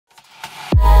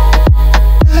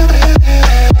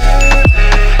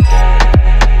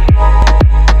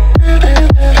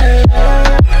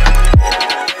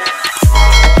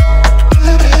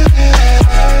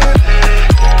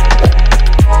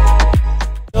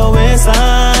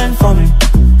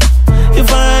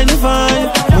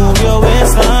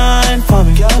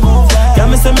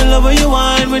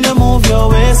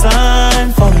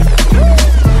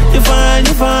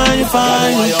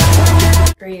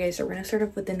so we're gonna start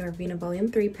off with the Norvina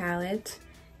Volume 3 palette,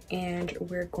 and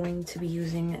we're going to be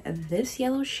using this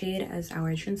yellow shade as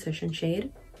our transition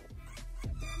shade.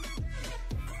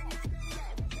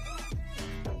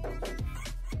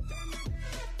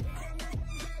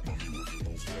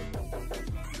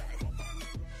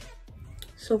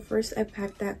 So first I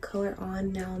packed that color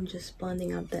on, now I'm just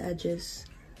blending out the edges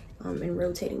in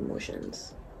rotating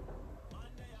motions.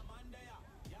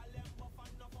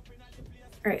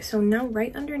 Alright, so now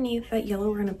right underneath that yellow,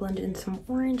 we're going to blend in some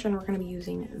orange, and we're going to be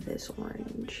using this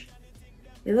orange.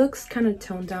 It looks kind of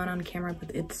toned down on camera,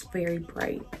 but it's very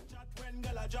bright.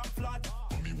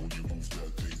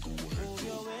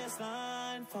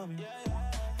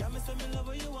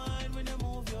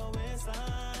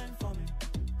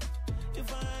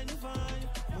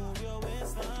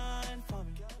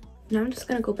 Now I'm just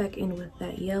going to go back in with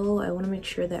that yellow. I want to make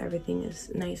sure that everything is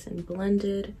nice and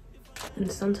blended.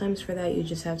 And sometimes for that, you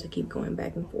just have to keep going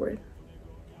back and forth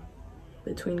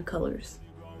between colors.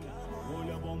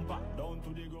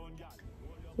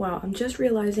 Wow, I'm just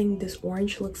realizing this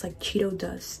orange looks like Cheeto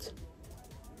dust.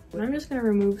 And I'm just gonna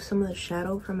remove some of the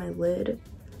shadow from my lid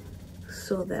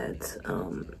so that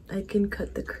I can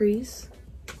cut the crease.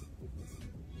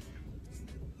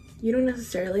 You don't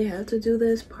necessarily have to do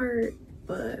this part,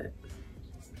 but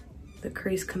the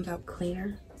crease comes out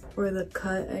cleaner, or the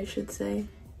cut, I should say.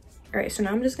 Alright, so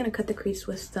now I'm just gonna cut the crease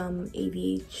with some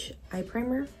ABH eye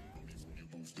primer.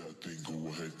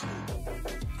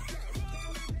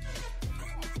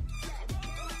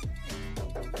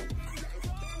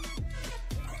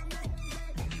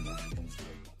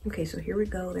 Okay, so here we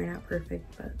go. They're not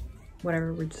perfect, but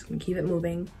whatever, we're just gonna keep it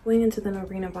moving. Going into the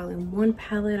Norvina Volume 1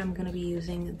 palette, I'm gonna be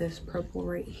using this purple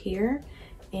right here,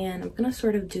 and I'm gonna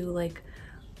sort of do like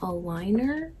a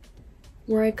liner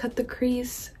where I cut the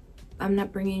crease. I'm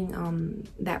not bringing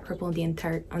that purple on the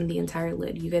entire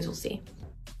lid. You guys will see.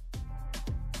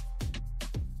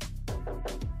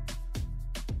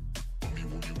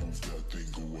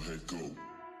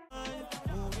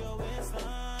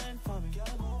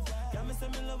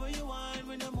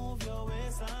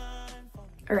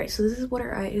 Alright, so this is what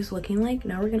our eye is looking like.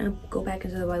 Now we're gonna go back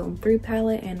into the Volume 3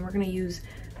 palette, and we're gonna use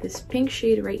this pink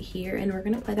shade right here, and we're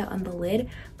gonna apply that on the lid,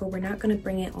 but we're not gonna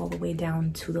bring it all the way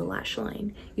down to the lash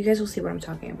line. You guys will see what I'm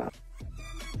talking about.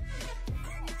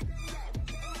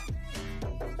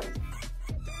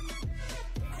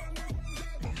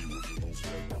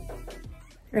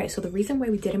 Alright, so the reason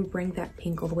why we didn't bring that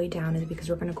pink all the way down is because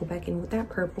we're gonna go back in with that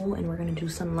purple, and we're gonna do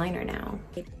some liner now.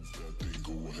 Okay,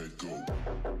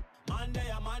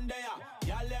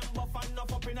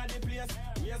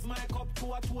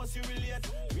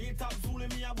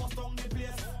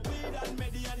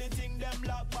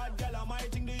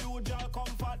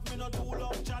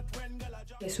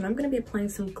 so now I'm going to be applying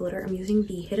some glitter. I'm using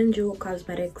the Hidden Jewell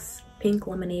Cosmetics Pink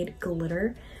Lemonade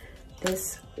Glitter.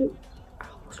 This, ooh, I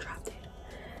almost dropped it.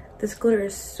 This glitter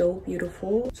is so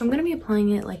beautiful. So I'm going to be applying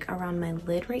it like around my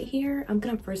lid right here. I'm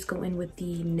going to first go in with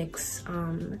the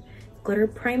NYX glitter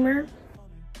primer.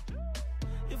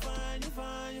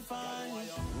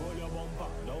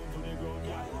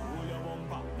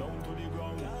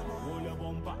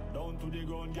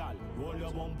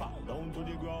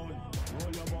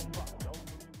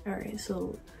 Alright,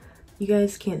 so you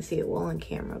guys can't see it well on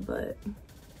camera, but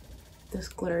this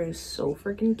glitter is so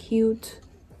freaking cute.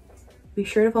 Be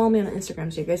sure to follow me on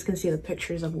Instagram so you guys can see the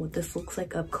pictures of what this looks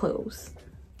like up close.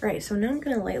 Alright, so now I'm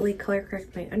going to lightly color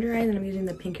correct my under eyes, and I'm using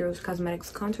the Pinky Rose Cosmetics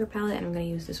contour palette, and I'm going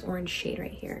to use this orange shade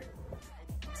right here.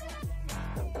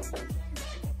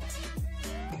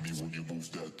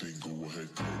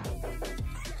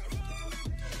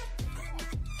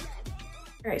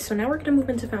 Alright, so now we're going to move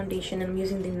into foundation, and I'm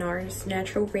using the NARS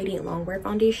Natural Radiant Longwear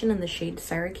Foundation in the shade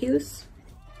Syracuse.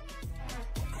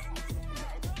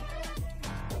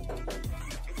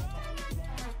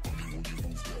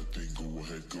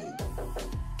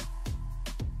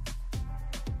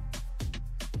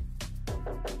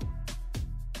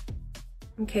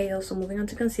 Okay, also moving on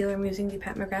to concealer, I'm using the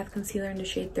McGrath concealer in the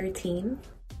shade 13.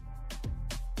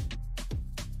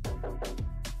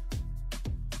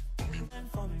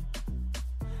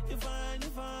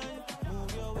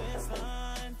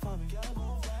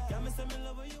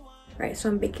 Alright, so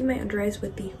I'm baking my under eyes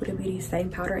with the Huda Beauty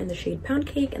setting powder in the shade Pound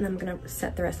Cake, and then I'm gonna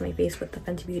set the rest of my face with the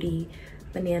Fenty Beauty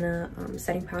banana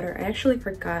setting powder. I actually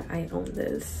forgot I own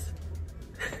this.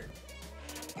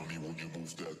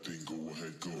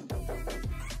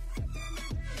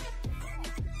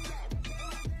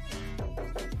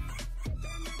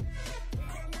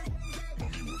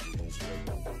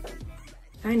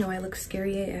 I know I look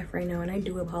scary AF right now, and I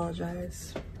do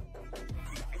apologize.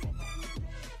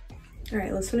 All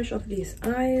right, let's finish off these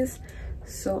eyes.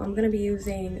 So I'm gonna be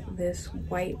using this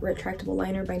white retractable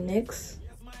liner by NYX.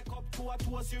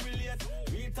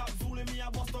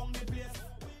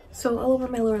 So all over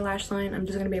my lower lash line, I'm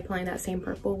just gonna be applying that same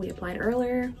purple we applied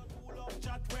earlier.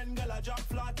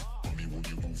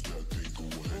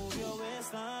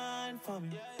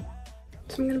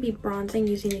 So I'm gonna be bronzing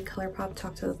using the Colourpop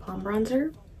Talk to the Palm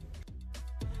bronzer.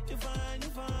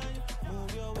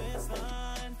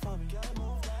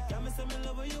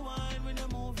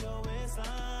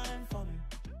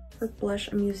 For blush,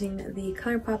 I'm using the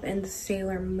Colourpop and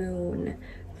Sailor Moon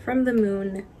from the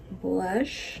Moon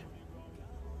blush.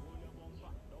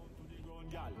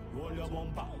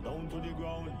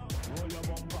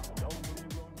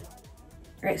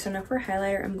 Alright, so now for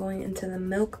highlighter, I'm going into the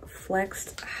Milk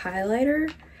Flexed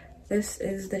highlighter. This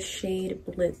is the shade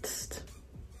Blitzed.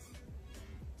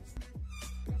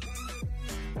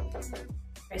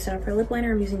 Alright, so now for lip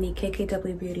liner, I'm using the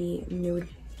KKW Beauty Nude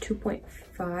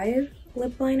 2.5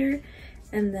 lip liner,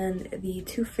 and then the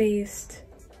Too Faced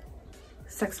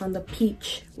Sex on the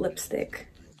Peach lipstick.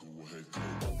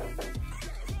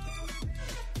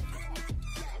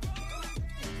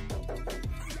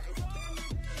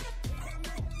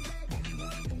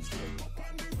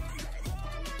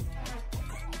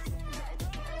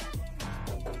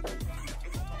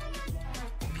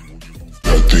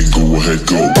 Go ahead,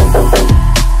 go.